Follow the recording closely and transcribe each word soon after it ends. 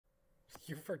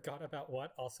You forgot about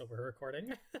what? Also, we're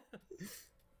recording.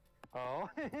 Oh.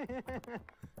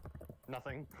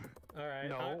 Nothing. Alright.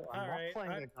 No, I'm not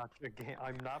playing I... a gotcha game.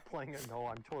 I'm not playing it. No,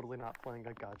 I'm totally not playing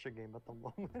a gotcha game at the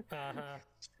moment. Uh-huh.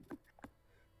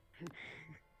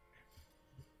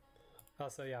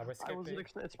 Also, yeah, we're skipping.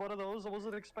 It's one of those. I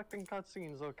wasn't expecting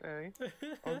cutscenes, okay?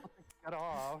 I was about to get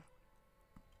off.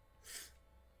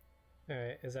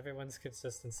 Alright, is everyone's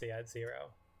consistency at 0?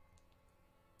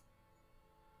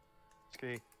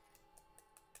 Ski.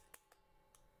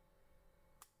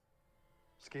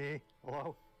 Ski.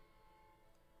 Hello?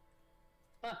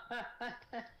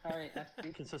 Alright, that's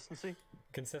good. Consistency?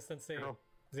 Consistency? 0.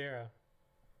 0.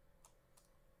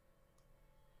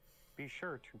 Be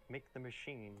sure to make the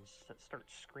machines that start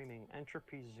screaming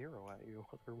entropy 0 at you,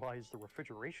 otherwise the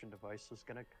refrigeration device is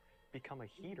gonna become a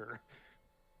heater.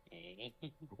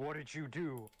 What did you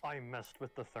do? I messed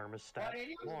with the thermostat.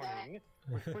 Warning.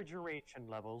 Refrigeration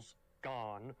levels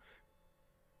gone.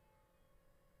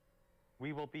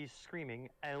 We will be screaming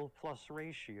L plus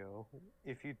ratio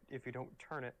if you don't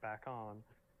turn it back on.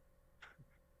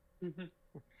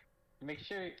 Make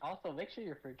sure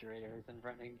your refrigerator isn't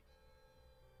running.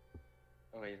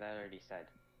 Oh wait, that already said.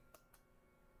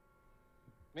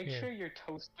 Make sure your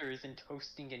toaster isn't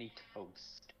toasting any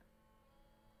toast.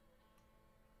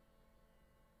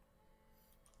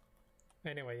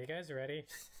 Anyway, you guys ready?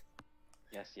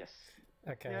 Yes, yes.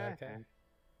 Okay, Yeah. okay.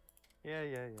 Yeah.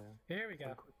 Here we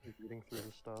I'm go. quickly reading through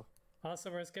the stuff. Also,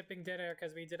 we're skipping dinner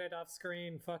because we did it off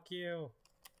screen. Fuck you.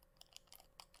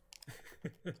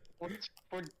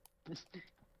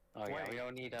 Oh yeah, we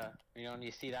don't need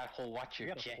to see that whole watch your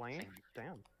You got a jet plane? thing.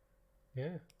 Damn.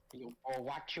 Yeah. Or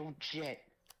watch your jet.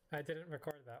 I didn't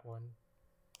record that one.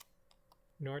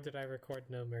 Nor did I record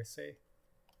No Mercy.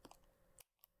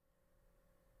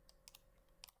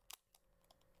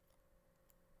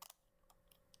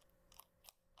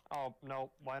 Oh,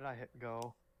 no. Why did I hit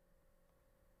go?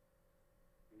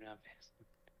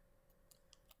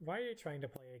 Why are you trying to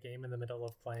play a game in the middle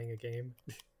of playing a game?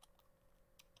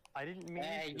 I didn't mean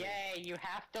Hey, to. yay, you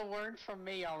have to learn from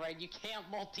me, alright? You can't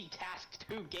multitask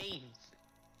 2 games.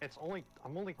 I'm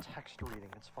only text reading,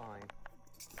 it's fine.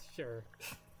 Sure.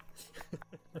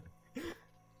 And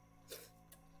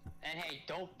hey,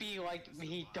 don't be like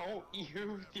me, don't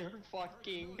use your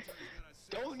fucking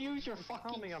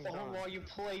phone done. while you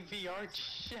play VR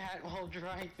chat while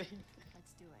driving.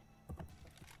 Let's do it.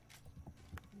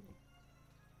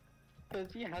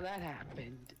 Cause yeah, that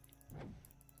happened.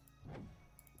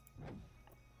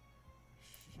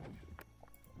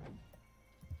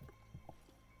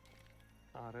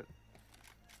 Got it.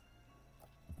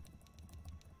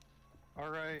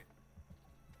 Alright.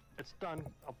 It's done.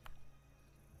 I'll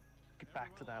get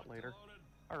back to that later.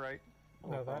 Alright.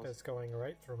 No, that is going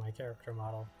right through my character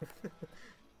model.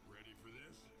 Ready for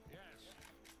this? Yes.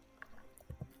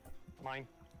 Mine.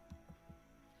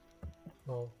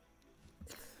 Well,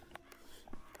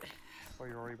 Oh,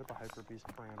 you're already with the Hyper Beast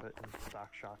Karambit and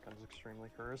stock shotgun's extremely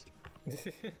cursed.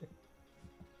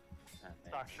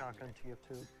 Stock shotgun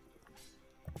TF2.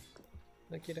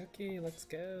 okie dokie, let's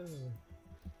go.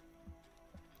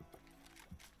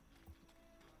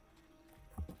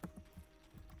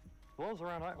 Blows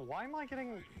around. Why am I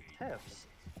getting tips?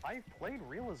 I've played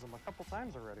Realism a couple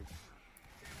times already.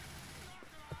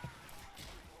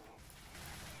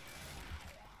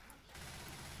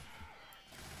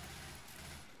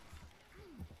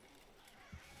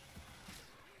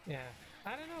 Yeah,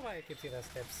 I don't know why it gives you those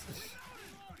tips.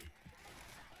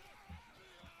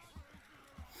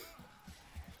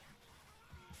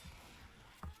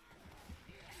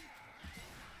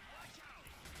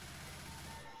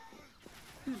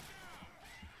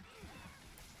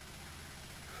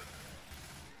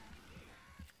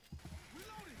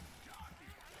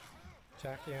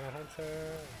 Jackie and a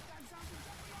hunter.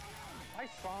 I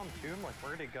saw him too. I'm like,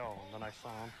 where'd he go? And then I saw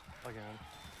him again.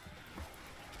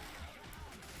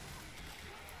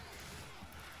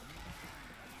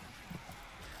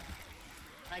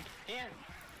 I can't.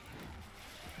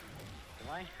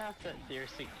 Do I have to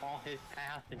seriously call his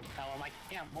ass and tell him I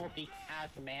can't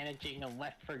multitask managing a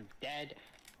Left 4 Dead?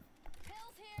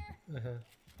 Hill's here. Uh-huh.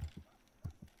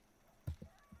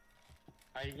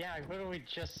 Yeah, I literally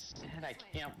just said I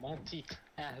can't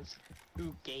multitask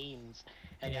 2 games,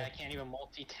 and yet I can't even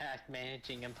multitask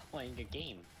managing and playing a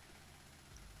game.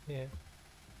 Yeah.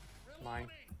 Mine.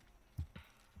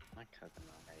 My cousin,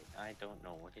 I don't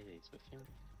know what it is with him.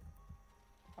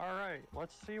 Alright,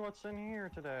 let's see what's in here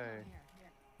today.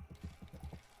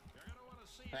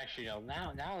 Here. Actually, no,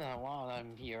 now that while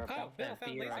I'm here about Bill that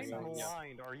found beer, laser I'm signs.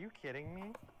 blind. Are you kidding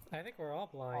me? I think we're all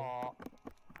blind. Aw.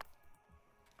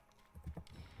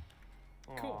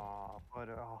 Cool. Aw, but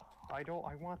I don't.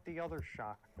 I want the other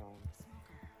shotgun.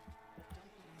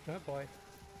 Oh boy.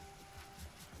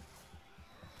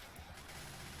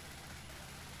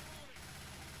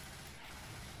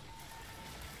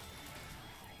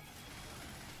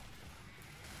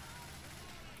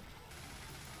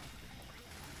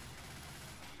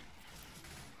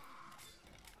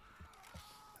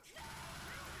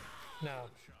 No.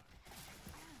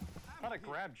 Thought it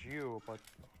grabbed you, but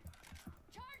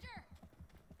Charger!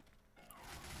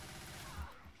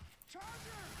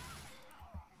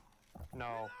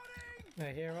 no.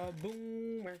 I hear a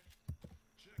boomer.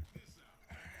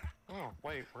 Oh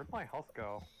wait, where'd my health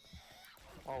go?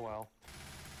 Oh well.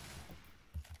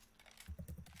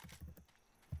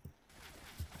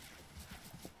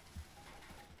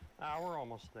 Ah, we're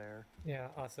almost there. Yeah,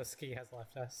 also Ski has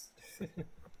left us.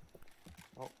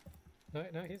 Oh.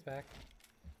 No, he's back.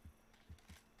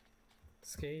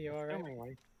 Ski, you alright?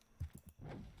 Seemingly.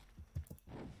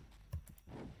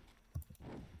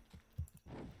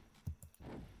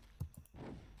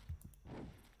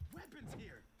 Weapons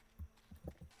here.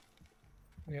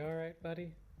 You alright,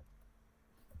 buddy?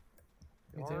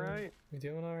 You Alright. You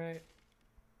doing alright?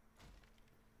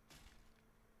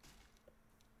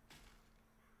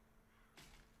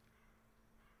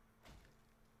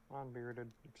 Unbearded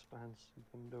expense, you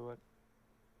can do it.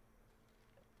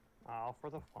 Oh, for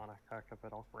the fun heck of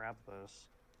it, I'll grab this.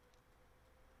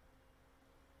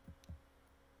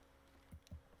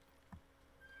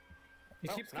 He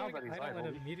Oh, keeps now going that he's idle and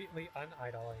idle. immediately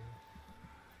unidling.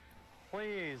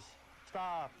 Please,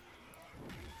 stop.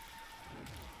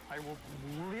 I will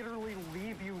literally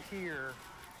leave you here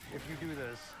if you do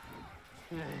this.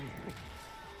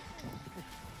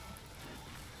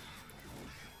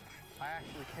 I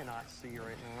actually cannot see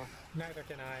right now. Neither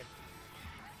can I.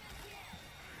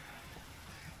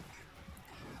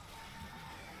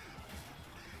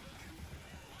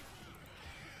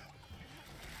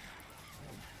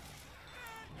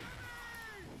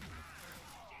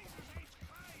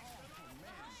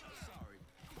 Sorry.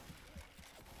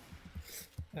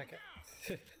 Okay.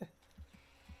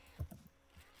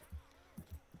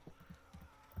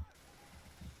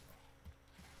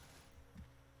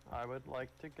 I would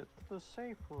like to get to the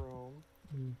safe room.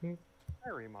 Mm-hmm.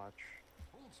 Very much.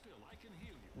 Hold still. I can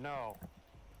heal you. No.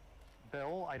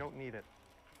 Bill, I don't need it.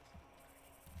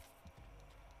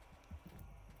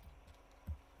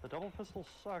 The double pistol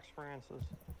sucks, Francis.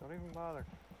 Don't even bother.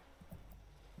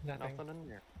 Nothing. Nothing in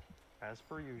there. As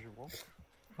per usual.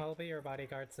 I'll be your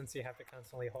bodyguard since you have to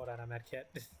constantly hold on a medkit.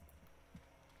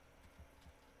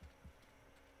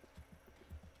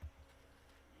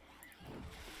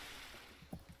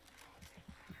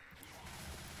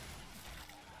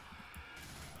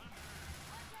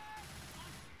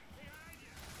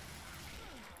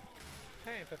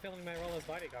 Hey, fulfilling my role as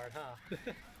bodyguard, huh?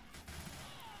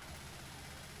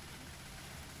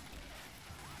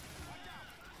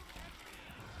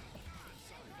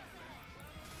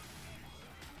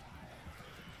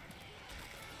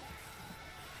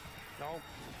 Nope.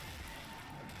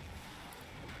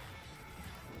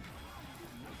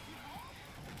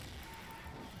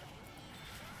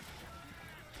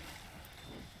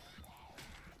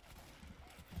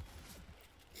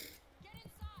 Get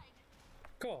inside!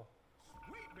 Cool.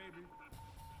 Sweet baby.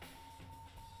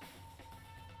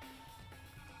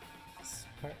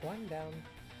 Part 1 down.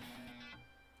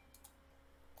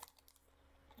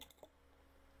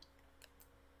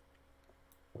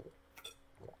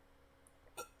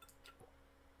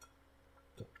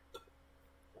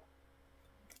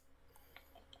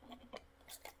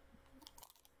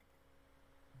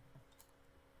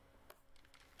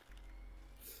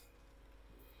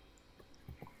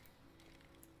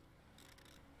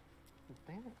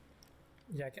 Damn it.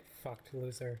 Yeah, get fucked,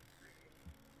 loser.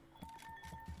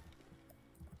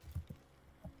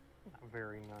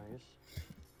 Very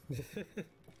nice.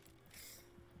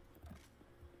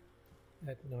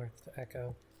 Head north to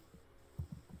Echo.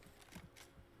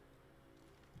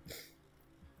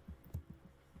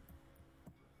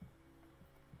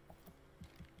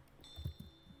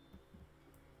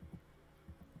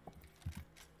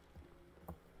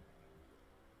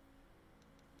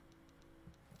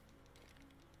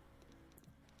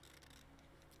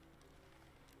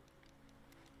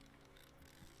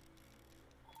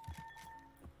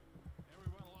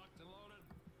 Everyone locked and loaded.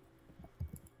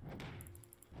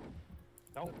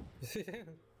 Nope.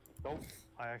 Nope.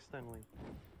 I accidentally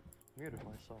muted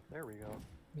myself. There we go.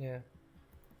 Yeah.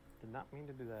 Did not mean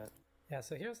to do that. Yeah,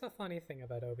 so here's the funny thing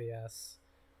about OBS.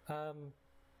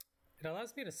 It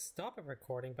allows me to stop a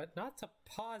recording, but not to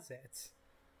pause it.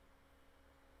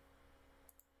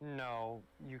 No,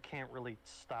 you can't really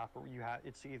stop. Or you have.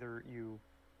 It's either you.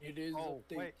 It is Oh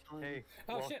update wait. time. Hey.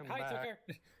 Oh welcome shit! Hi, back. Tucker.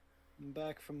 I'm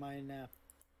back from my nap.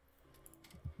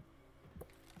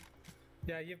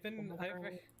 Yeah, you've been.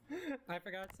 I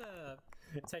forgot to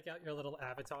take out your little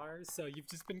avatars, so you've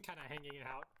just been kind of hanging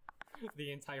out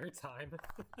the entire time.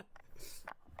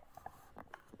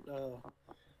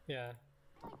 Yeah.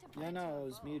 Yeah, no, I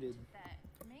was muted.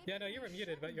 Yeah, no, you were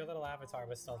muted, but your little avatar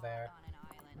was still there.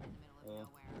 Well,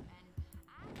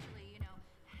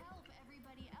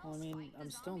 I mean, I'm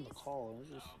still in the call. I was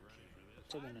just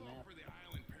taking a nap. For the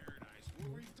island paradise where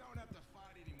we don't have to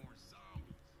fight any more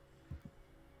zombies.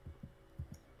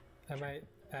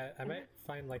 I might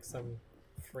find like some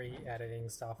free editing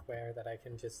software that I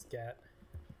can just get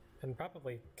and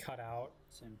probably cut out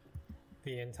Same.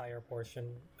 the entire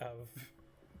portion of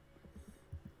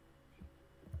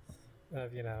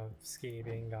you know, Ski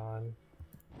being gone.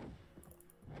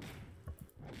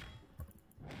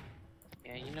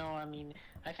 Yeah, you know, I mean,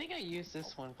 I think I used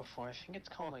this one before. I think it's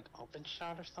called like Open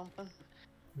Shot or something.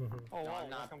 Mm-hmm. Oh No, wow, I'm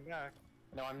not. welcome back.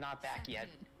 No, I'm not back yet.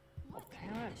 Oh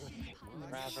damn it.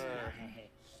 Rather,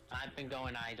 I've been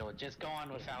going idle. Just go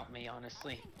on without me,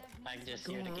 honestly. I'm just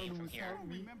here to game from here. I don't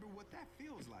remember what that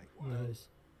feels like. Nice.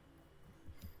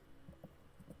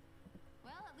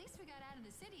 Well, at least we got out of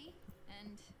the city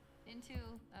and into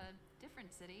a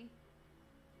different city.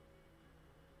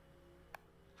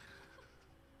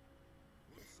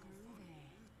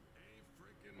 A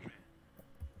freaking man.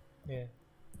 Yeah.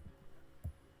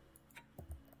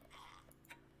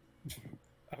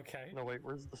 Okay. No wait,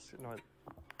 where's the no? What?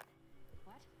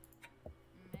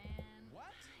 Man. What?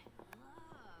 I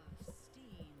love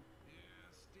steam. Yeah,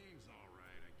 steam's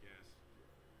alright, I guess.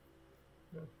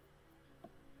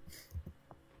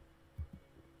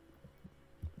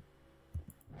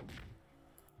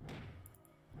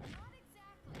 Not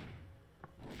exactly.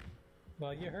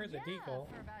 Well, you heard the Yeah, deagle.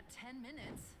 for about 10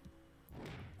 minutes.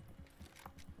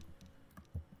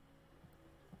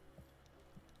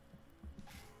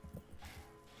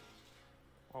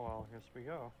 Oh well, here we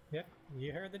go. Yep,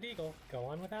 you heard the deagle. Go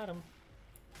on without him.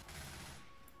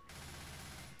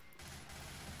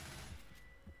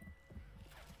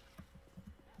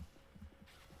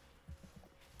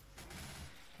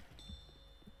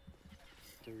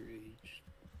 Each.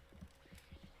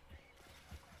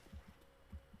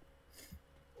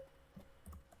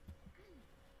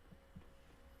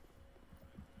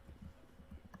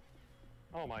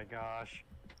 Oh my gosh.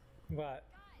 But Guys,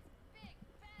 big,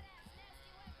 badass,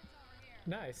 nasty weapons over here.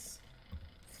 nice.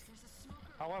 There's a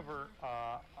smoker. However,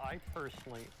 I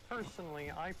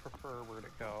personally, I prefer where to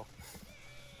go.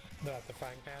 The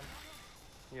frying pan.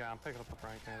 Yeah, I'm picking up the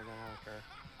frying pan again. I don't care.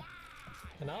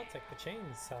 And I'll take the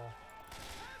chainsaw.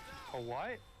 A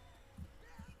what?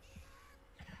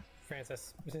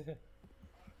 Francis.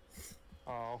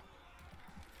 Oh.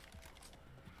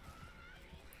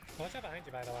 Watch out behind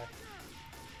you, by the way.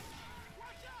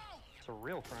 It's a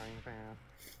real frying pan.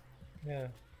 Yeah.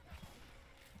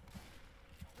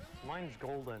 Mine's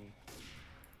golden.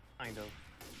 Kind of.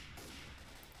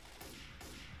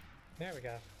 There we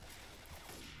go.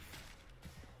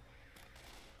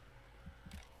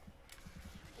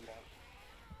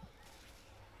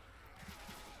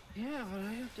 Yeah, but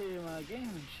I updated my game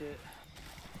and shit.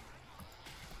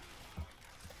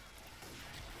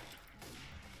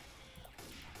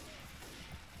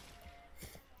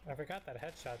 I forgot that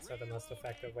headshots are the most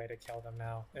effective way to kill them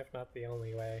now, if not the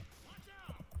only way.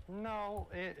 No,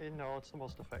 no, it's the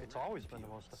most effective. It's always been the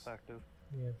most effective.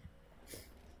 Yeah.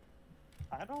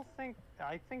 I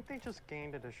think they just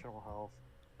gained additional health.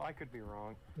 I could be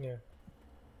wrong. Yeah.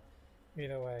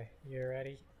 Either way, you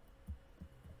ready?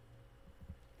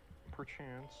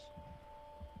 Perchance.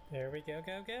 There we go,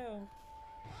 go, go.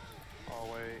 Oh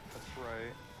wait, that's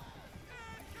right.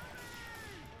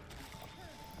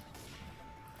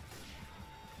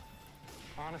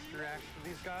 Honest reaction to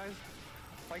these guys?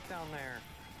 Fight down there.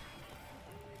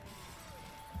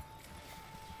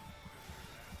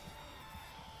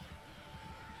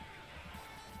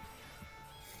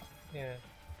 Yeah.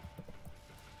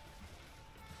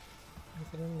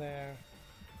 Nothing in there.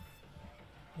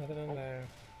 Nothing in there.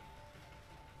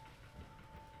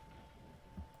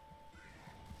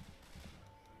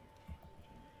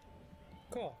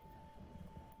 Cool.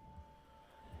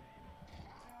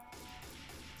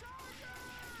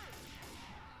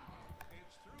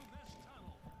 It's through this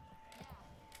tunnel.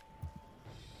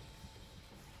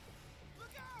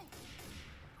 Look out!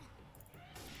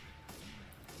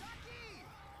 Ducky!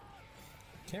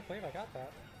 Can't believe I got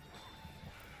that.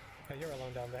 Oh, you're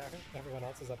alone down there. Everyone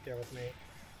else is up here with me.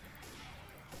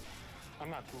 I'm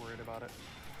not too worried about it.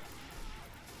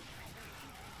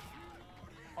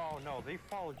 no, they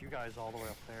followed you guys all the way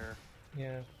up there.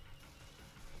 Yeah.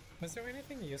 Was there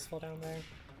anything useful down there?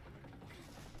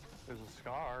 There's a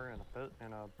scar and a bit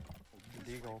and a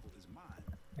deagle. With his mind.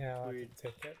 Yeah, I'll have Agreed. to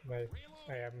take it. Wait,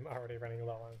 I am already running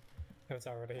low on. I was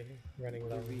already running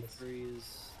low The on this. V3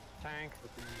 is Tank.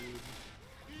 looking good.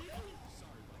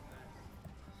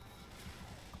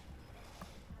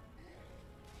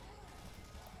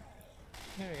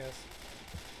 There he goes.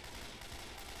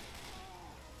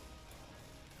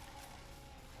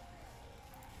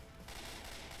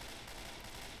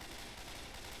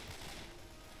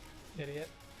 Idiot.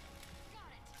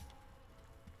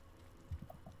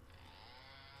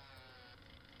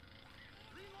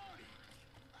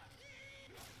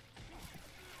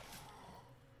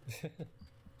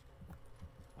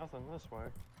 Nothing this way.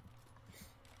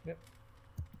 Yep.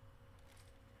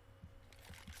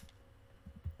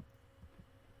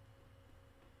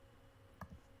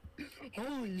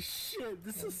 Holy shit,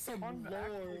 this is some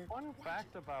lore. Fun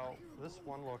fact about this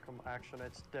one action,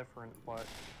 it's different, but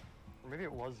or maybe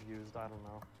it was used, I don't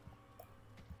know.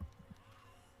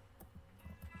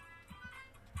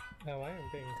 Oh, I am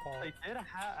being called. They did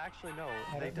actually no,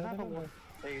 I they don't did know have the a number.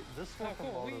 this Oh,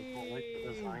 locomotive cool. will like the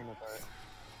Whee! design of it.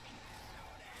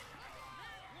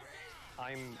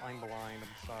 I'm blind,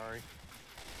 I'm sorry.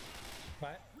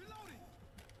 What?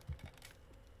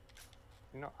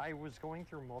 You know, I was going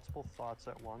through multiple thoughts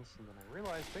at once, and then I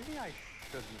realized maybe I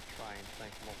shouldn't try and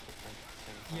think multiple things at the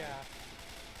same time. Yeah.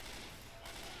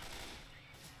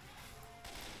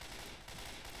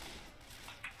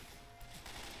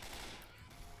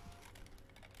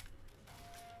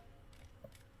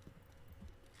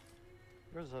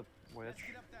 There's a witch. Let's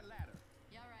get up that ladder.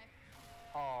 Yeah,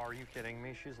 right. Oh, are you kidding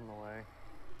me? She's in the way.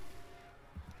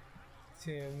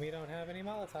 Dude, we don't have any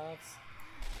Molotovs.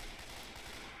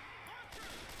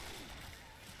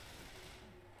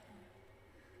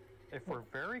 If we're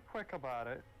very quick about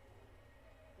it,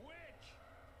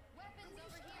 Weapons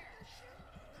over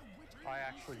here. I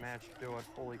actually managed to do it.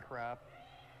 Holy crap.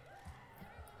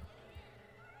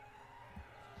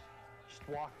 Just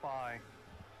walk by.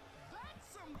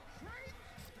 That's some crazy.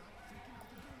 Stop taking out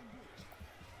the damn witch.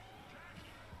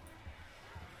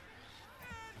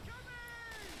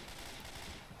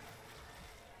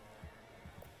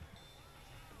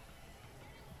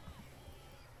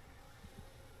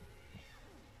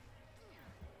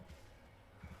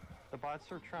 The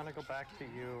bots are trying to go back to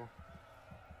you.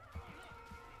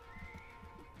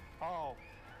 Oh.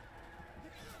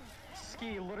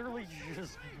 Ski literally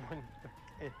just went back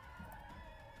in.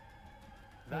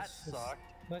 That Let's just- sucked.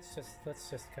 Let's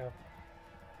just go.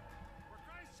 For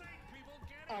Christ's sake, people,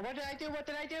 get Oh, what did I do? What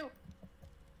did I do?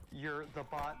 The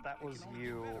bot that was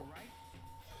you better, right?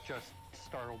 just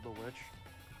startled the witch.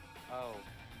 Oh.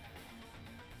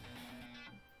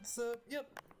 So, yep.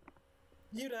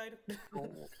 You died.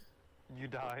 You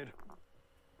died.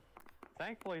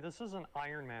 Thankfully, this isn't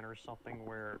Iron Man or something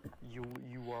where you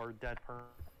are dead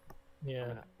Yeah,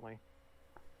 permanently.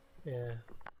 yeah.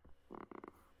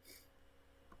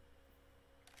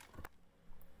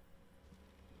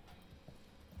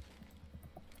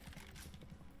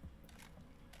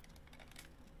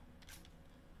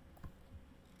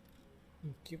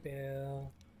 Thank you,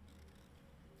 Bill.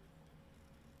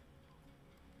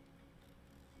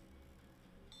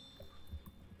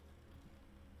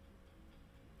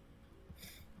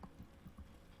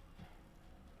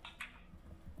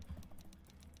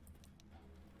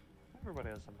 Everybody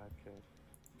has a med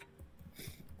kit.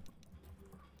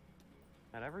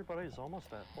 And everybody's almost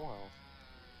at full health.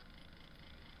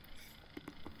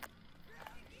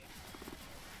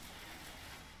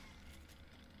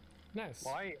 Nice.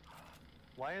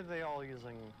 Why are they all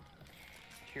using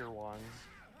tier 1s?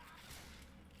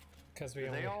 Because Do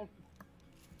they all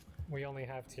we only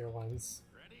have tier 1s.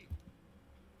 Ready?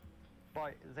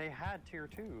 but they had tier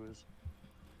 2s.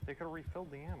 They could have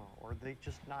refilled the ammo, or they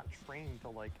just not trained to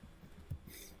like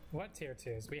What tier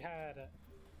 2s? We had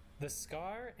the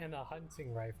Scar and the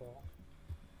hunting rifle.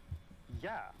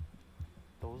 yeah.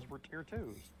 Those were tier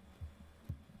 2s.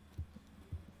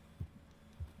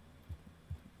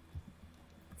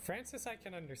 Francis I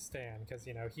can understand, because,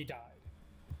 you know, he died.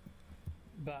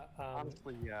 But,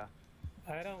 Honestly, yeah.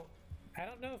 I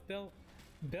don't know if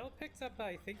Bill picked up,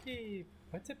 I think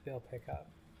what did Bill pick up?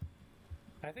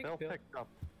 I think Bill picked up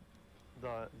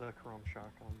the Chrome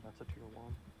shotgun. That's a tier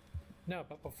 1. No,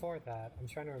 but before that, I'm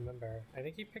trying to remember. I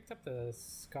think he picked up the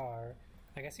Scar.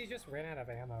 I guess he just ran out of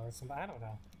ammo or something. I don't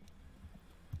know.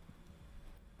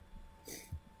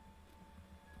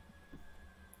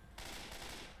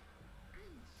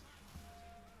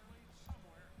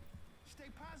 Stay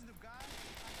positive, guys.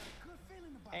 I got a good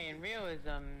feeling about Hey, in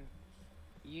realism,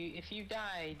 if you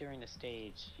die during the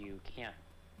stage, you can't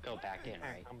go back in,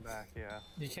 right? Come back, yeah.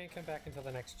 You can't come back until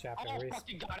the next chapter. Oh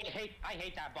fucking god! I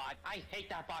hate that bot. I hate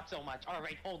that bot so much. All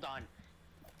right, hold on.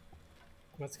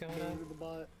 What's going Murder on? the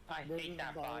bot. I Murder hate the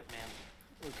that bot, man.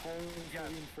 We're calling for Yeah,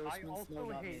 I reinforcements. No,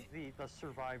 also not hate me. the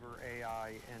survivor AI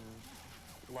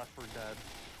in Left 4 Dead.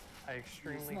 I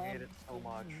extremely not- hate it so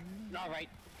much. All right,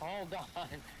 hold on.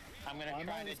 I'm gonna I'm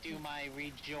try to always do my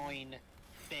rejoin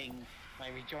thing, my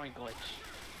rejoin glitch.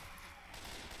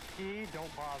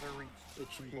 Don't bother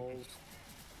Itching balls.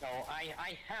 No,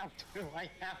 I have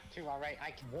to. All right,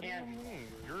 I What do you can't. mean?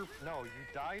 No, you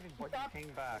died but Stop. you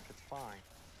came back. It's fine.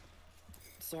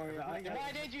 Sorry,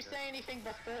 Why did you say anything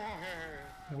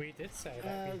before? We did say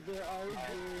that. They're arguing.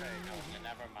 Okay,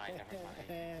 never mind.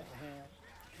 They're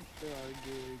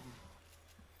arguing.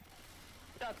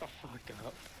 Shut the fuck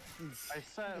up. I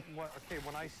said, okay,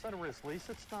 when I said at least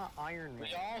it's not Iron Man.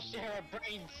 We all share a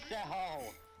brain cell.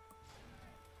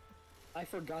 I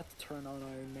forgot to turn on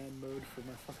Iron Man mode for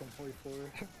my fucking 44.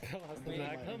 Bill has the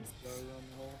magnum.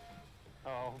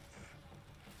 Oh.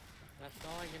 That's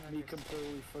all I can Me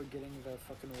completely forgetting the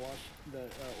fucking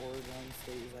Oregon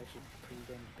state is actually pretty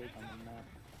damn big on the map.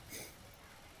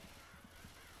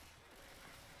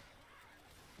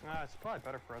 It's probably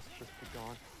better for us to just keep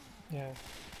going. Yeah.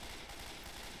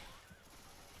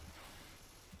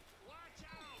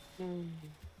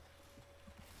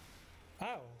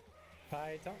 Oh,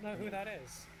 I don't know who that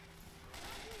is.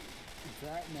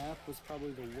 That map was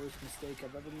probably the worst mistake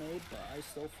I've ever made, but I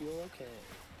still feel okay.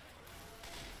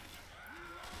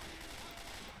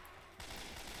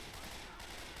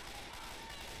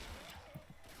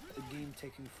 The game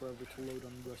taking forever to load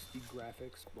on rusty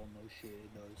graphics. Well, no shit,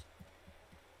 it does.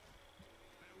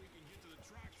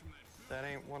 That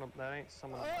ain't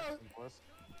someone list.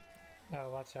 Oh,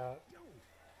 watch out. Yo,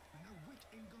 and that witch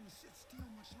ain't gonna sit still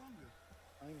much longer.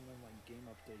 I don't even know my game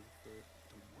update for.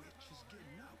 The witch is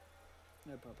getting up.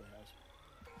 It probably has.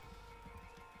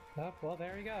 Oh, well,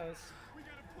 there he goes. We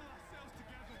gotta pull ourselves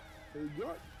together. There you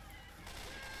go.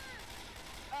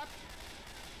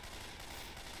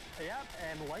 Yep,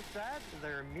 and like that,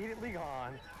 they're immediately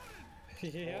gone.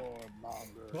 Yep. Or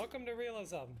longer. Welcome to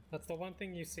Realism. That's the one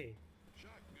thing you see.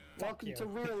 Welcome you. to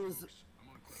Realism. I'm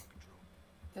on crowd control.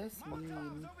 That's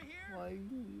mean. Why?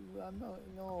 I'm not.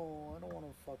 No, I don't want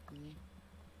to fuck me.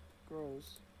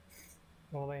 Gross.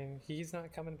 Well, then, he's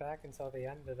not coming back until the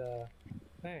end of the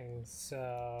thing,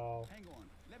 so... Hang on,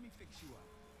 let me fix you up.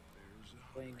 There's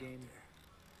a Playing game.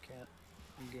 Can't.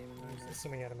 I'm gaming right now.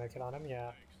 Assuming you had to make it on him,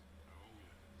 yeah.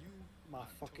 you. My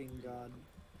fucking god.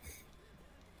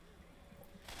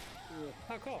 Ugh.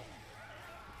 Oh, cool.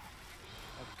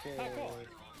 Okay. Oh, cool.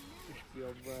 We should be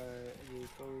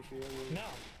alright. No.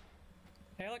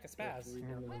 Hey, I like a spaz.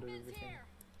 Weapons here.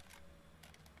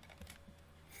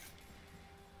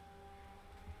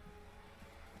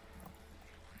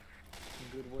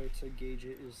 A good way to gauge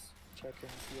it is check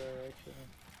and see direction.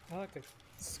 I like the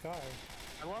scar.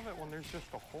 I love it when there's just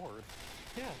a horde.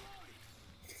 Yeah.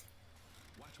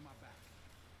 Watch my back.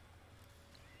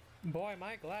 Boy, am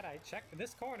I glad I checked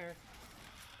this corner.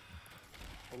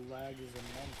 The lag is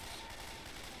immense.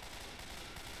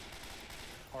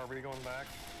 Are we going back?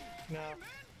 No.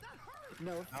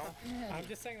 No, I'm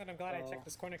just saying that I'm glad I Oh. checked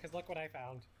this corner because look what I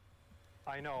found.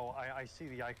 I know, I see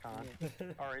the icon.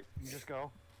 Alright, you just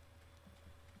go.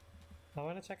 I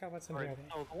want to check out what's in Alright, here.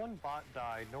 so the one bot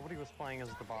died. Nobody was playing as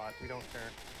the bot. We don't care.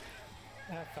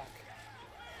 Ah, fuck.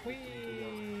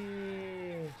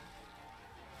 Whee!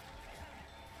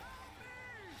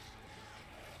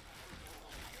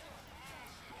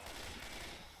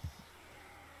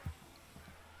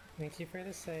 Thank you for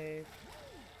the save.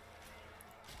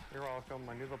 You're welcome.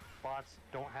 I knew the bots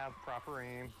don't have proper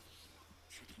aim.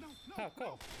 No, Oh,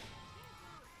 cool.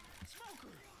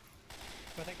 Smoker.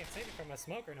 But I can save it from a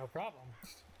smoker, no problem.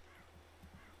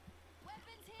 Weapons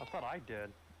I here. thought I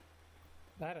did.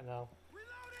 I don't know.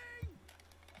 Reloading.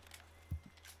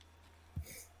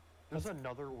 There's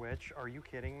another witch. Are you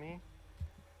kidding me?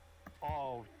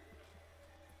 Oh.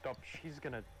 Dup, she's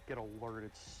gonna get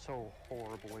alerted so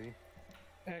horribly.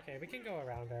 Okay, we can go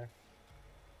around her.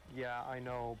 Yeah, I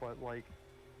know, but like,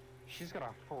 she's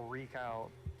gonna freak out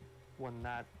when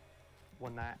that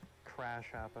crash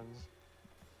happens.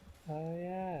 Oh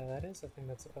yeah, that is a thing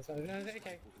that's supposed to... Okay.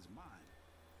 Is mine.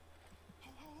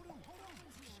 Hold on.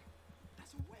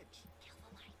 That's a witch. Kill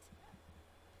the light.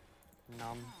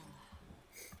 Numb.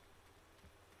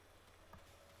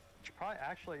 Should probably,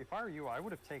 actually, if I were you, I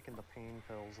would have taken the pain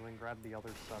pills and then grabbed the other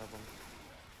set of them.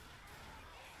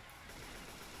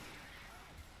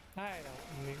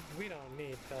 We don't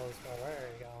need pills where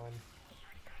we're going.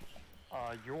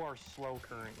 You are slow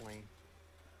currently.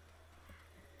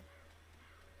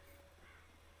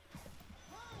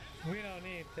 We don't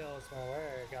need pills while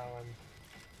we're going.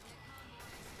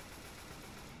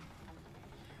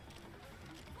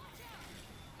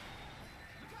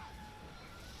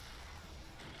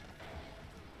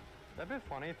 That'd be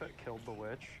funny if it killed the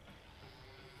witch.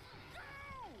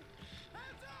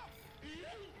 Hands up!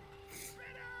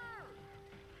 Spinner!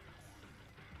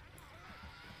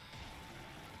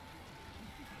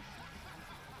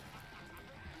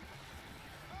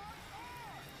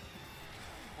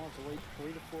 I'll have to wait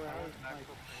 3 to 4 hours for my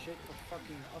shit to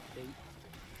fucking update.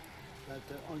 I have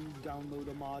to un-download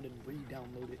a mod and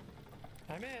re-download it.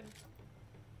 I'm in.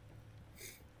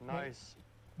 Nice.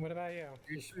 What about you?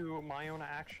 Due to my own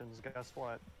actions, guess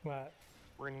what? What?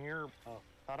 We're in your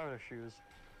auto shoes.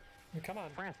 Come on.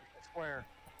 Francis, square.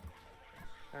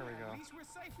 There we At go. least we're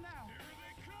safe now.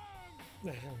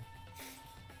 Here they come!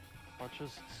 Watch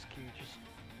as Ski just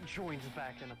joins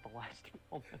back in at the last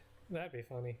moment. That'd be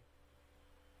funny.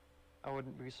 I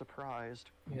wouldn't be surprised.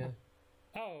 Yeah.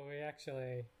 Oh, we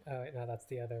actually... Oh, wait, no, that's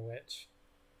the other witch.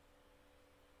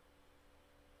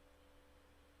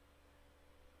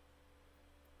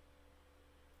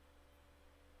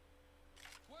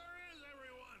 Where is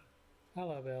everyone?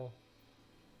 Hello, Bill.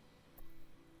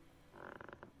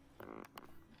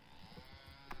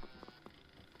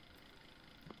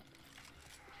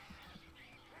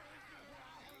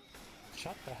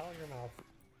 Shut the hell your mouth.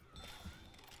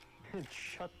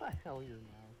 Shut the hell your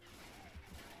mouth.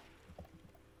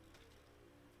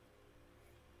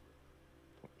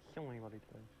 Don't kill anybody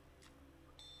today.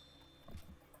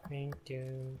 Thank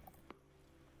you.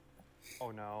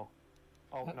 Oh no.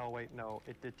 Oh no, wait, no.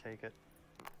 It did take it.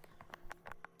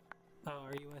 Oh,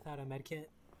 are you without a medkit?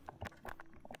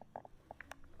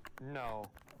 No.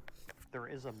 There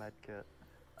is a med kit.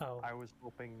 Oh. I was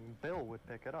hoping Bill would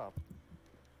pick it up.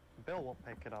 Bill won't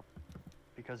pick it up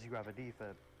because you have a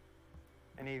defib.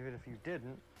 And even if you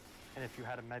didn't, and if you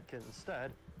had a med kit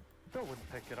instead, Bill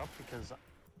wouldn't pick it up because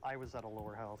I was at a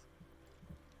lower health.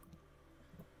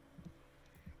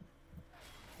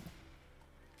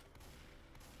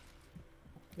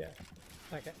 Yeah.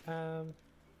 Okay.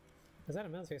 Is that a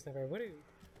military sniper? What do you...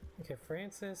 Okay,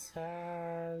 Francis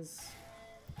has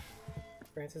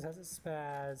a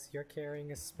spaz. You're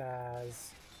carrying a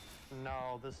spaz.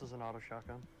 No, this is an auto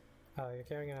shotgun. Oh, you're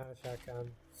carrying an auto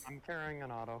shotgun. I'm carrying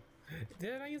an auto.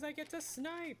 That means I get to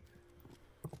snipe!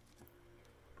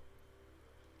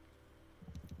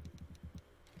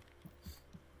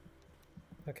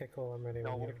 Okay, cool, I'm ready.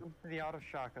 No, when when you- it comes to the auto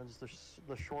shotguns,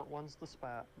 the short one's the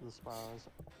spas.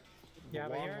 Yeah, The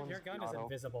but long your one's gun the is auto.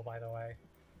 invisible, by the way.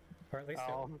 Or at least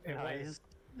Oh, it was.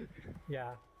 nice.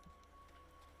 Yeah.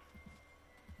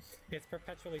 It's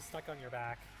perpetually stuck on your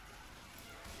back.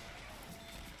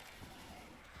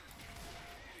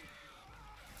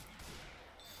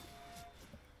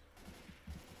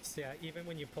 So yeah, even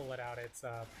when you pull it out, it's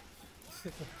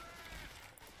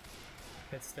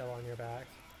it's still on your back.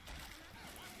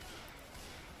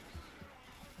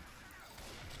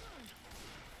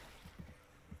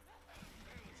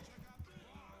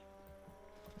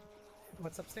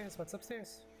 What's upstairs? What's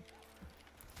upstairs?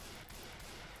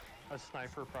 A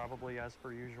sniper, probably, as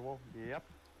per usual. Yep.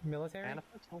 Military? And a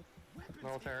pistol.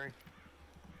 Military.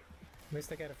 At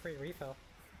least I get a free refill.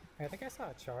 I think I saw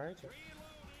a charge.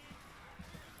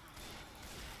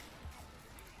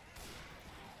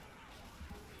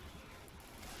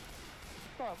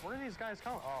 But where are these guys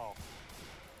coming? Oh.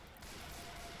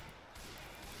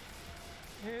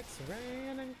 It's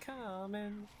raining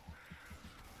coming.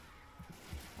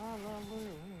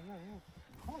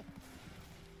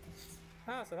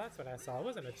 Ah, so that's what I saw. It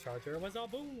wasn't a charger, it was a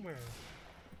boomer.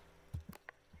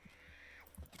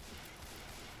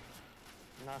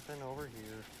 Nothing over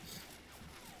here.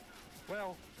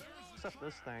 Well, except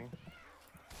this thing.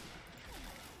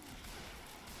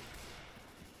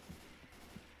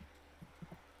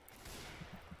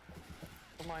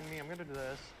 Don't mind me, I'm gonna do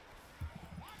this.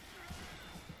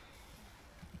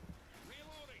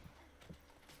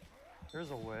 There's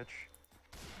a witch.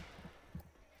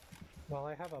 Well,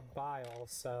 I have a bile,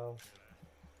 so...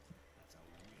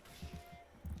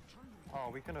 Oh,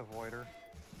 we can avoid her.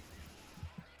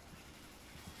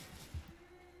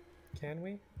 Can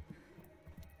we?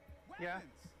 Yeah.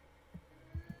 Weapons!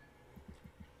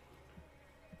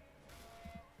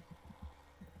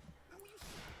 Now will you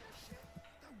stop that shit?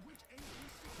 That witch ain't been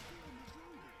so cool in the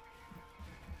jungle.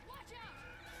 Watch out!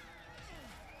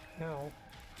 No.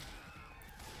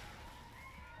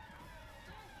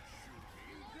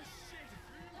 This shit!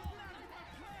 What's not my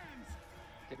plans?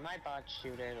 Did my bot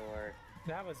shoot it or?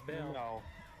 That was Bill. No.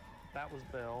 that was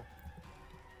Bill.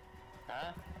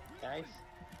 Huh? Guys?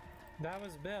 That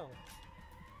was Bill.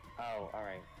 Oh,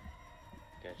 alright.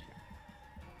 Gotcha.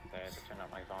 So I had to turn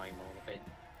up my volume a little bit.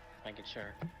 Making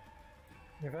sure.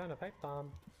 You found a pipe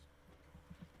bomb.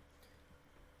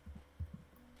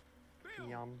 Bill!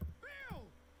 Yum. Bill!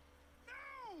 No!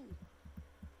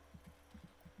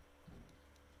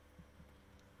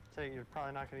 So you're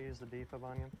probably not going to use the defib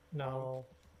on him? No.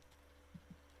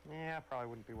 Yeah, probably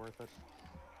wouldn't be worth it.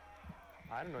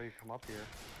 I didn't know you'd come up here.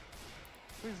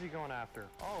 Who's he going after?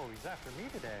 Oh, he's after me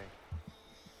today.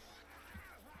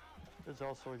 There's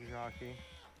also a jockey.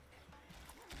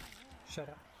 Shut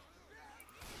up.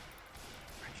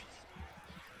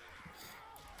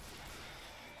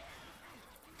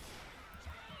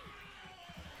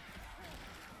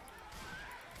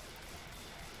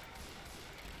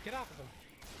 Get off of him.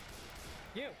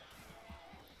 You.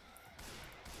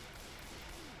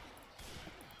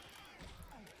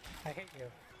 I hate you.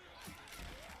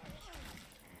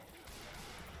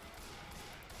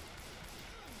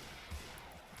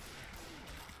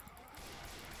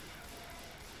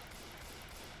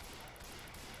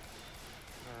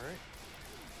 Alright.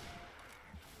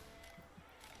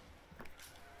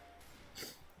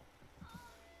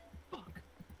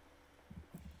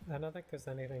 I don't think there's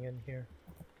anything in here.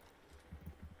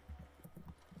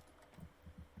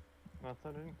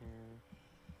 Nothing in here.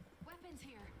 Weapons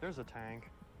here. There's a tank.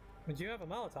 But you have a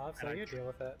Molotov, so And I you deal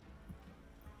with it.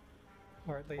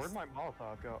 Or at least... Where'd my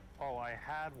Molotov go? Oh, I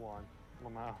had one.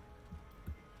 Lamau.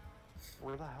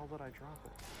 Where the hell did I drop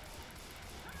it?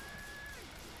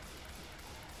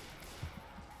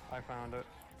 I found it.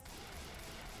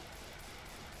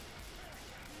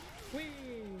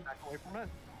 Whee! Back away from it.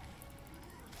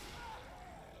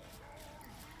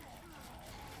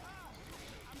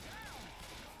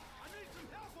 I need some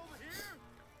help over here!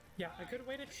 Yeah, a good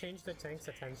way to change the tank's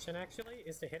attention, actually,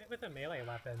 is to hit it with a melee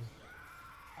weapon.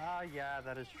 Yeah,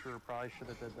 that is true. Probably should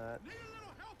have did that. Need a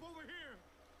little help over here!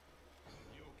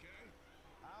 You okay?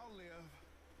 I'll live.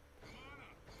 Come on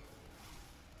up.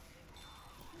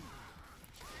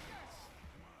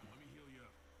 Come on, let me heal you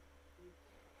up.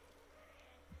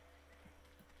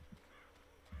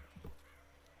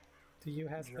 Do you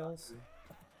have spells?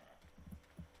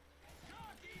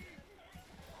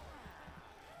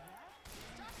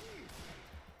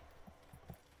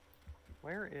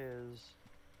 Where is...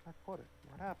 I put it.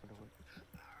 What happened to it?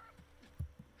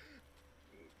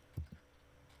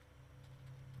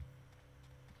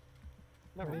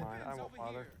 Never mind, I won't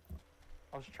bother.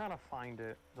 I was trying to find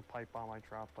it, the pipe bomb I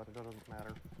dropped, but it doesn't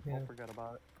matter. Yeah. Don't forget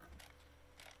about it.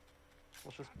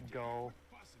 Let's just go.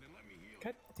 Busted and let me heal.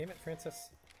 God damn it,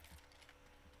 Francis.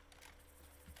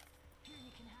 Here,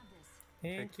 you can have this.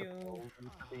 Thank Take the you. pills,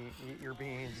 eat your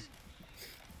beans.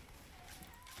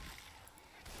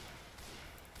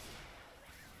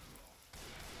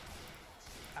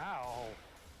 Ow!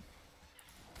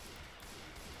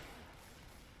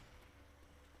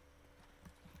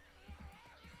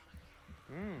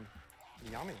 Mmm,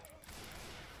 yummy. Let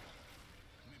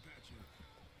me patch you.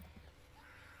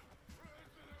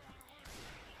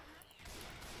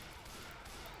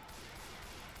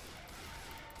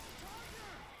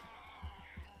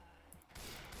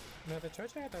 No, the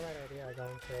Charger had the right idea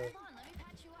going to... Hold on, let me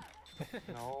patch you up.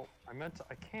 No, I meant to,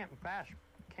 I can't bash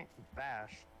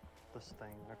this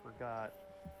thing, I forgot.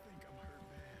 I think I'm hurt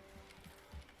bad.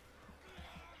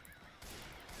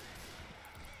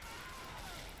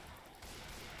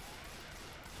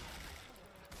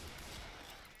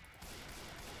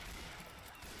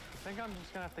 I think I'm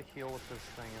just gonna have to heal with this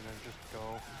thing and then just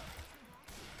go.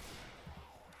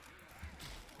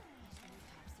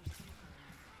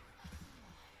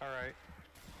 Alright,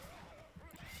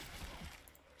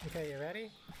 Okay, you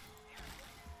ready?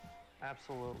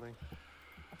 absolutely.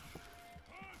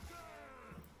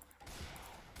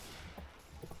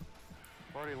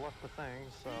 I've already left the thing,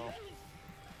 so...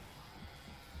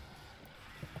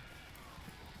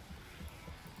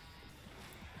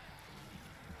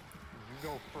 You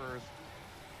go first.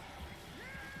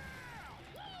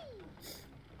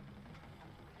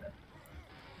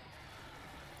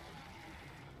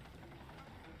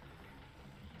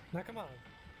 Now come on.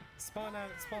 Spawn out,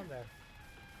 spawn there.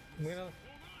 I'm gonna...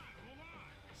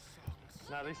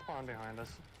 Nah, they spawn behind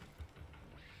us.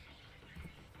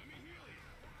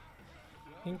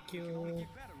 Thank you.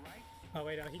 Get better, right? Oh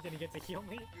wait, no, he didn't get to heal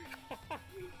me.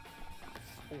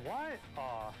 What?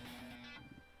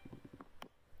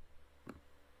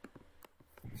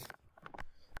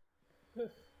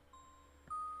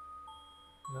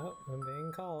 No, I'm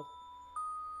being called.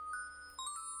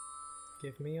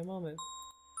 Give me a moment.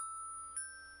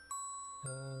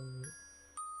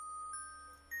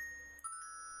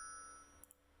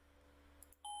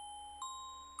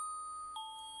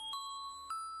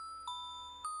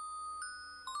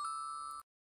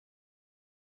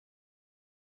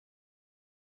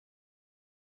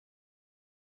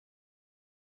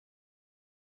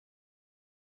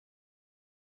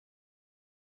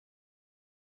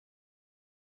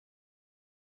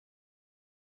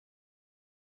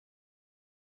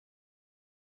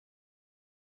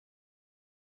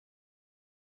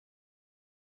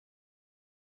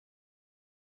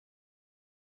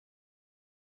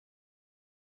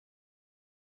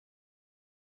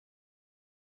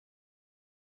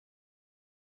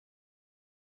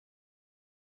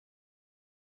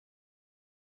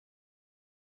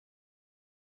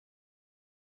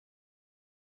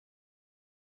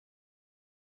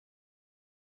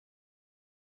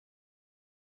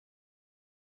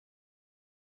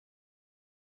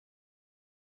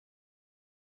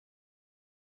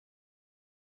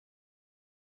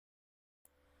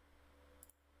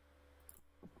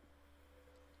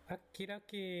 Okie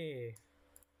dokie.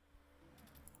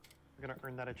 We're gonna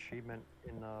earn that achievement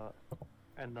in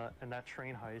that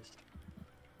train heist.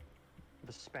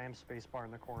 The spam spacebar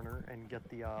in the corner and get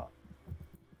the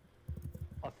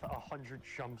 100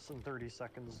 jumps in 30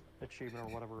 seconds achievement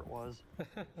or whatever it was for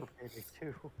Payday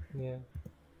 2. Yeah. You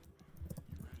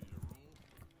ready to roll?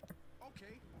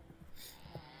 Okay.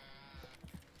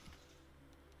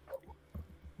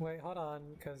 Wait, hold on,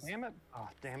 cause Damn it! Oh,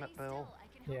 damn it, Stay Bill. still, I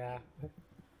can help yeah. you.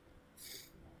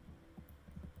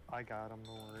 I got him.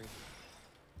 Don't worry.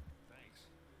 Thanks.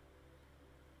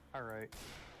 All right,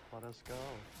 let us go.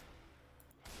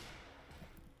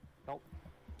 Nope.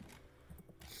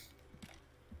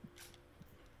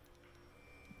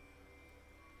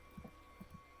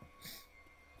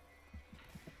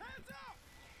 Hands up!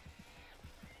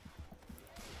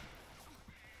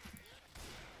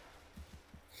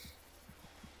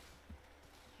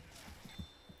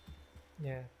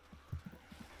 Yeah.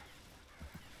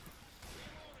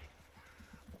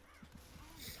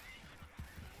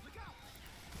 Look out!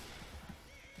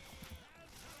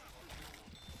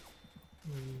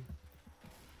 Hmm.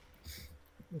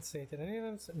 Let's see, did any of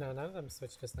them... No, none of them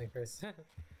switched to snipers.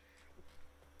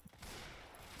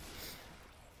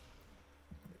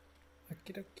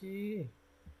 Okie dokie.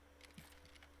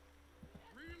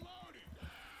 Reloading!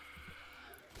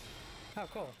 Oh,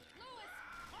 cool.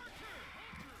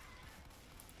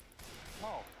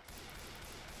 Oh,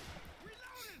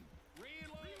 Reloading!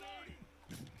 Reloading!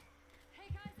 Hey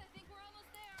guys, I think we're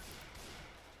almost there.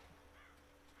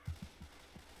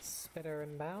 Spitter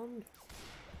and bound.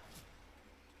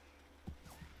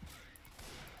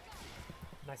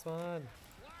 Nice one. Watch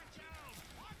out!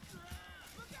 Watch your ass!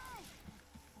 Look out!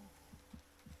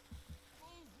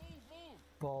 Move!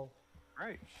 Ball.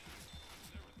 right.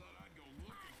 Never thought I'd go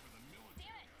looking for the military.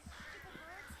 Damn it, stupid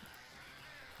birds.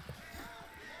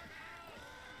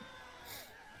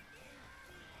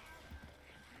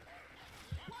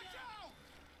 Watch out!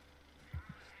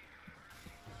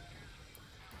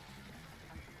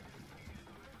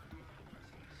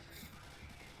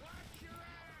 Watch your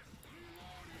ass!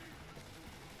 Reloading!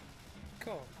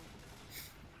 Cool.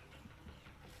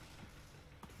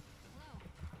 Hello.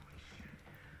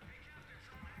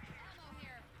 Ammo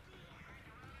here.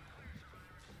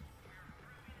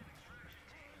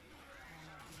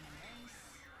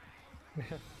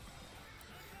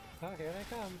 Oh, here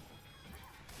they come.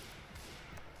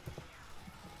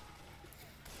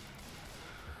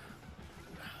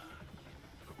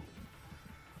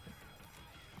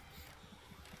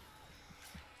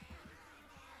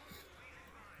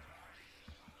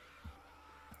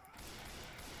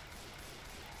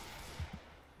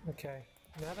 Okay,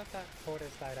 now that fort has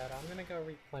died out, I'm gonna go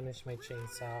replenish my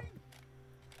chainsaw.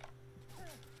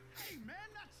 Hey man,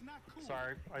 that's not cool.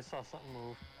 Sorry, I saw something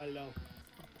move. Hello.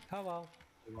 Oh well.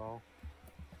 Well,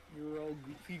 You're all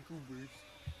goofy goobers.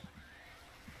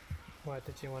 What,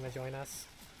 did you want to join us?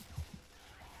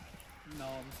 No,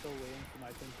 I'm still waiting for my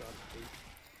thing to update.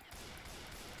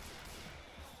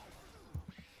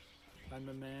 I'm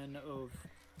a man of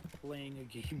playing a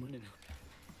game when it.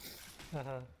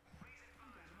 Uh-huh.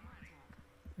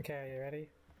 Okay, are you ready?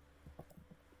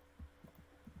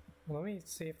 Let me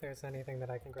see if there's anything that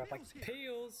I can grab, like Peels here.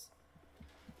 peels!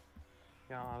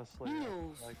 yeah, honestly,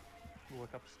 Heels. like,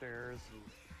 look upstairs.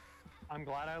 I'm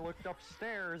glad I looked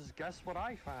upstairs. Guess what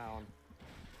I found?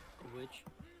 Which?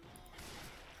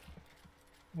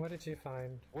 What did you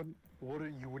find? What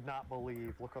you would not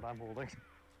believe. Look what I'm holding.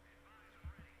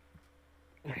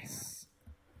 Nice.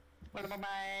 What about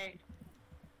my?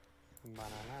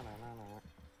 Ba-na-na-na-na-na.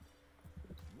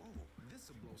 Whoa,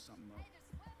 this'll blow something Hey, up.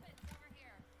 there's weapons over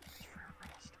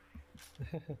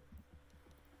here.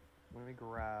 Let me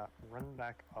run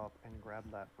back up and grab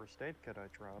that first aid kit I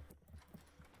dropped.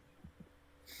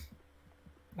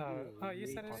 Oh, you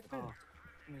said it right there.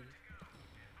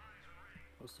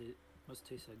 Must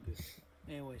taste that good.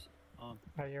 Anyways,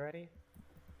 Are you ready?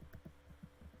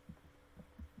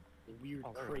 a weird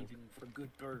Oh, there it is. craving for good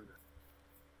burger.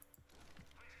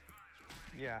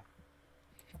 Yeah.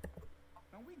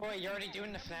 Now we Oh, wait, you're already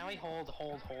doing the finale? Hold.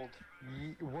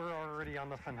 We're already on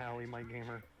the finale, my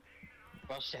gamer.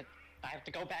 Well, shit. I have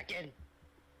to go back in.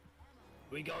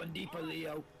 We going deeper,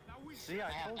 Leo. Now we See,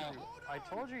 I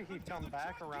told you he'd come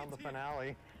back around the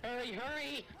finale.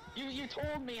 Hurry! You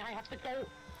told me I have to go.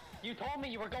 You told me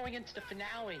you were going into the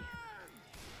finale.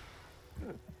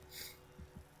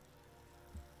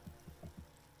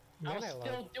 I Man, was I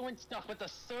still love- doing stuff with the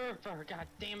server. God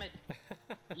damn it!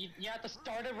 you have to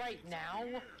start it right now.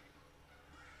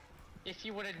 If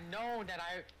you would have known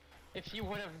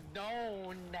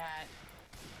that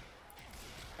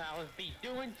I would be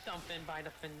doing something by the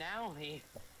finale.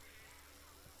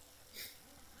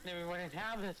 Then we wouldn't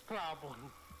have this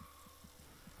problem.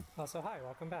 Also, hi,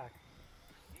 welcome back.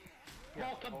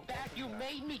 Welcome back, you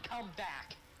made me come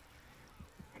back!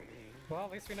 Well,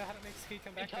 at least we know how to make Ski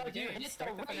come back to the Because you game. hit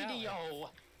Start the finale. radio!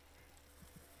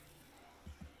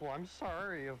 Well, I'm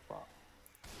sorry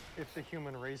if the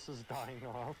human race is dying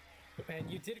off. And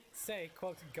you did say,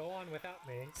 quote, go on without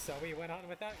me, so we went on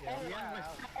without you. Go on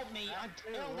without me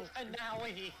until the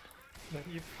finale!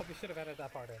 You probably should have added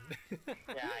that part in.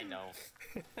 Yeah, I know.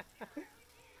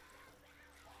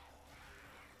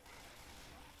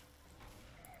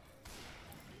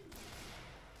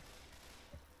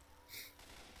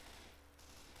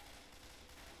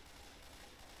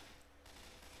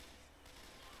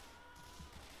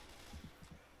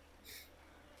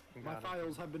 My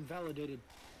files have been validated.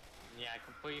 Yeah, I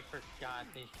completely forgot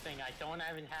the thing. I don't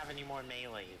even have any more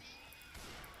melees.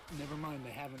 Never mind,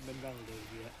 they haven't been validated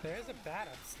yet. There is a bat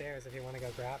upstairs if you want to go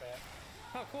grab it.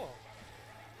 Oh, cool.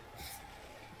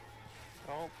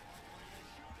 Oh,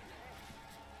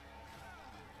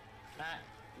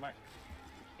 Mark,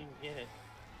 you can get it.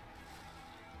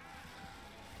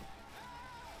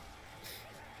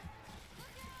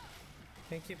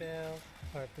 Thank you, Bill.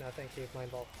 Or, no, thank you,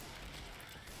 Mind Bolt.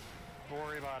 don't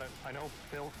worry about it. I know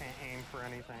Bill can't aim for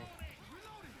anything.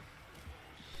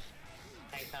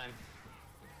 Hang time.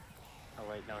 Oh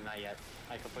wait, no, not yet.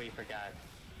 I completely forgot.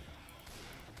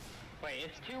 Wait,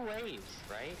 it's 2 waves,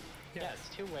 right? Yes. Yeah, it's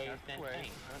 2 waves, then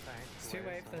tank. It's 2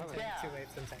 waves, then tank, Yeah. 2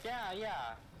 waves, then tank. Yeah,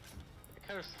 yeah. I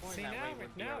could have sworn See, that now wave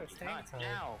would be now already it's tank done. time.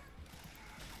 Now!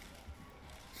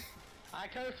 I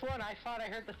could have sworn, I thought I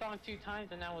heard the song 2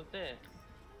 times and that was it.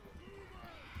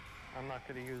 I'm not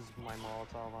gonna use my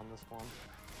Molotov on this one.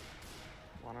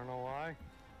 Wanna know why?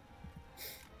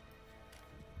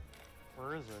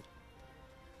 Where is it?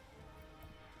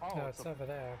 Oh, No, it's it's over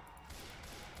there.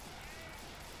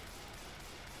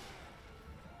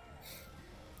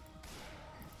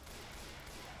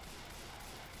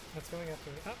 What's going after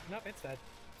me? Oh, nope, it's dead.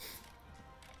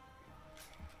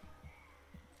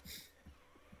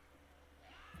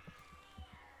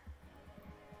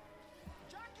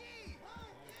 Jockey!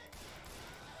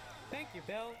 Thank you,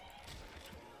 Bill.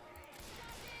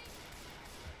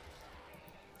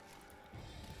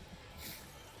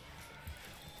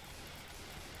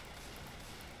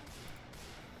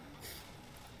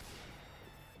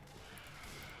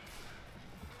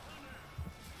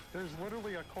 There's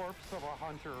literally a corpse of a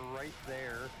hunter right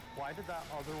there. Why did that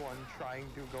other one trying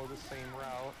to go the same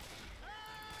route?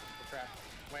 Crap.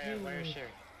 Where is she?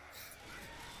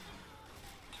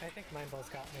 I think Mind Ball's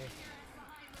got me.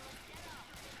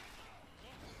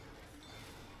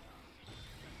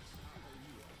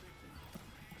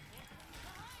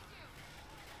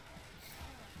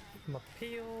 My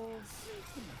peels.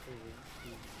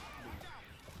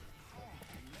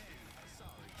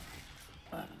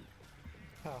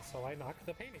 Oh, so I knocked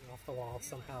the painting off the wall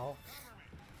somehow.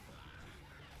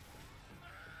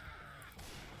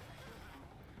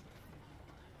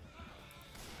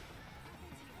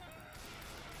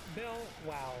 Bill,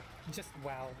 wow. Just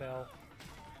wow, Bill.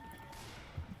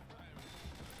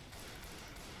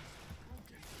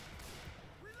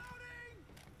 Reloading!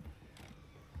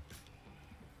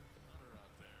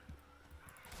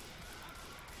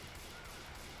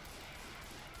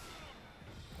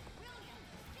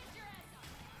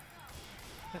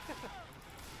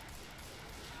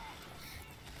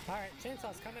 Alright,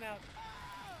 chainsaw's coming out.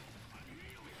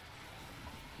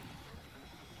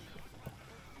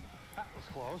 That was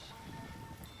close.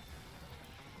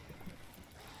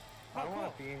 I don't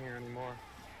want to be in here anymore.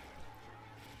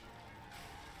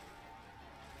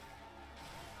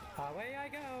 Away I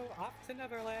go, off to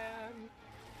Neverland.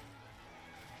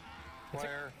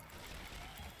 Where?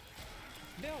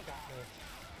 Bill got me.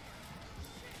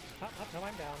 Oh, no,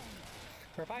 I'm down.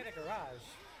 We're by the garage.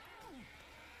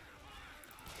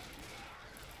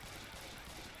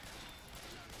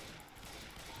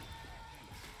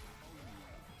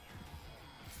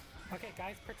 Okay,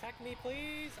 guys, protect me,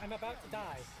 please. I'm about to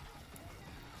die.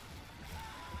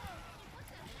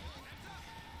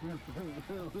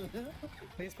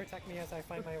 Please protect me as I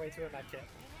find my way to a medkit.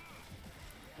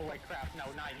 Holy crap, no,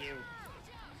 not you.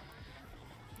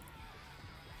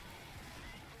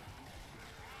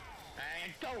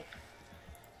 And go!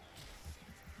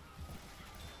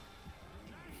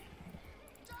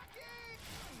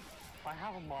 I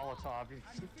have a Molotov.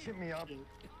 Get me up. It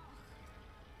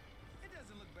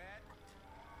doesn't look bad.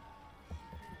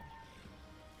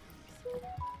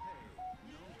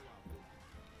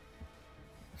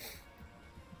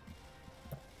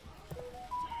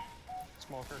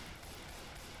 Smoker.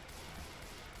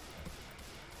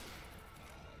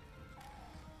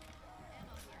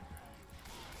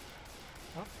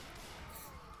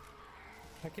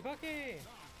 Lucky Bucky!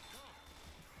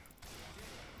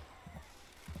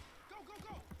 Go, go,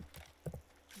 go!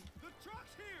 The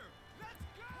truck's here! Let's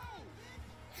go!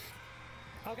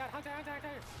 Oh god, Hunter, Hunter, Hunter!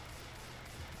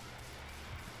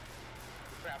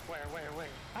 Crap, where?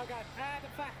 Oh god, the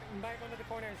fuck! I'm by one of the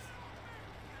corners.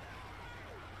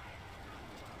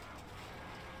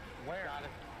 Where? Gotta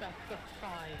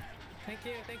specify. Thank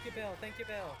you, Bill, thank you,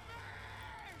 Bill.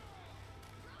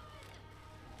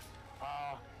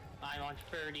 I'm on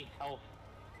 30 health.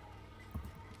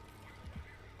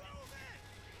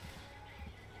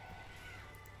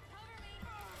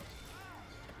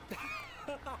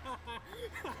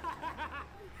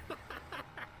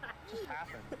 Just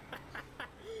happened.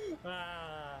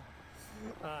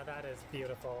 That is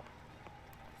beautiful.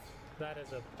 That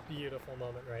is a beautiful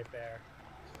moment right there.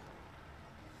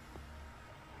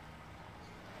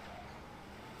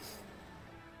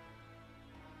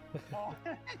 Oh.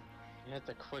 You have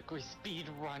to quickly speed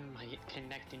run my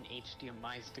connecting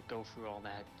HDMIs to go through all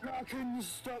that. I couldn't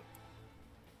stop.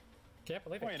 Can't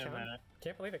believe Wait a minute.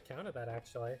 Can't believe it counted that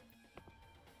actually.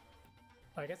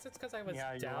 I guess it's because I was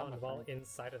Yeah, you were on down the while thing.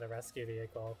 inside of the rescue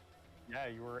vehicle. Yeah,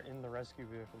 you were in the rescue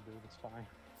vehicle, dude. It's fine.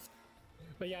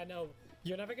 But yeah, no,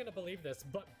 you're never gonna believe this,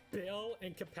 but Bill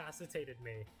incapacitated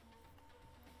me.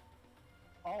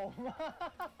 Oh.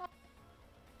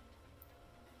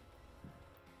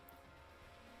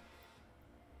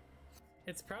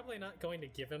 It's probably not going to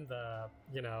give him the,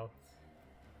 you know,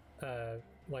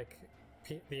 like,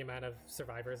 the amount of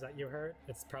survivors that you hurt.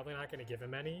 It's probably not going to give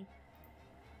him any.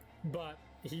 But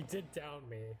he did down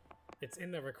me. It's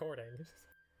in the recording.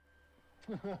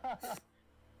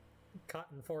 Caught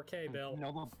in 4K, Bill.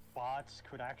 No, the bots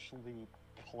could actually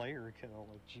player kill.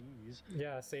 Like, jeez.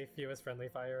 Yeah, save fewest friendly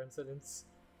fire incidents.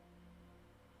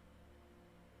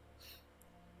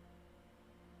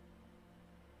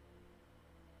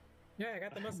 Yeah, I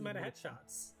got the most amount of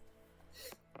headshots.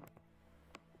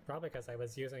 Probably because I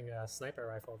was using a sniper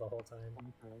rifle the whole time.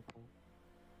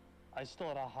 I still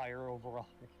had a higher overall.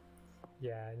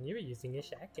 Yeah, and you were using a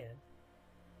shotgun.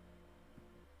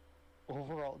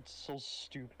 Overall, it's so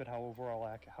stupid how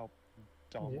how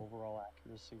dumb Yeah. overall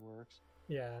accuracy works.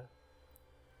 Yeah.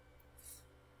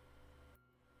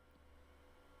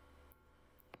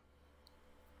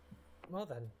 Well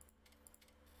then.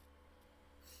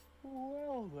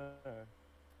 Well then.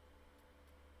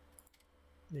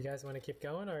 You guys want to keep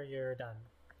going or you're done?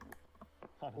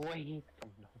 Honestly, Wait.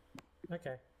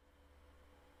 Okay.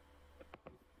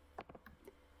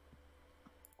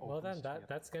 Well then, Open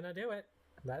that's gonna do it.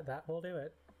 That will do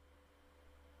it.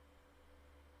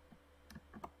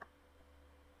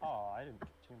 Oh, I didn't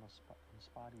continue my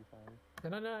Spotify.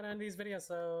 And I'm not on these videos,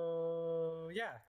 so yeah.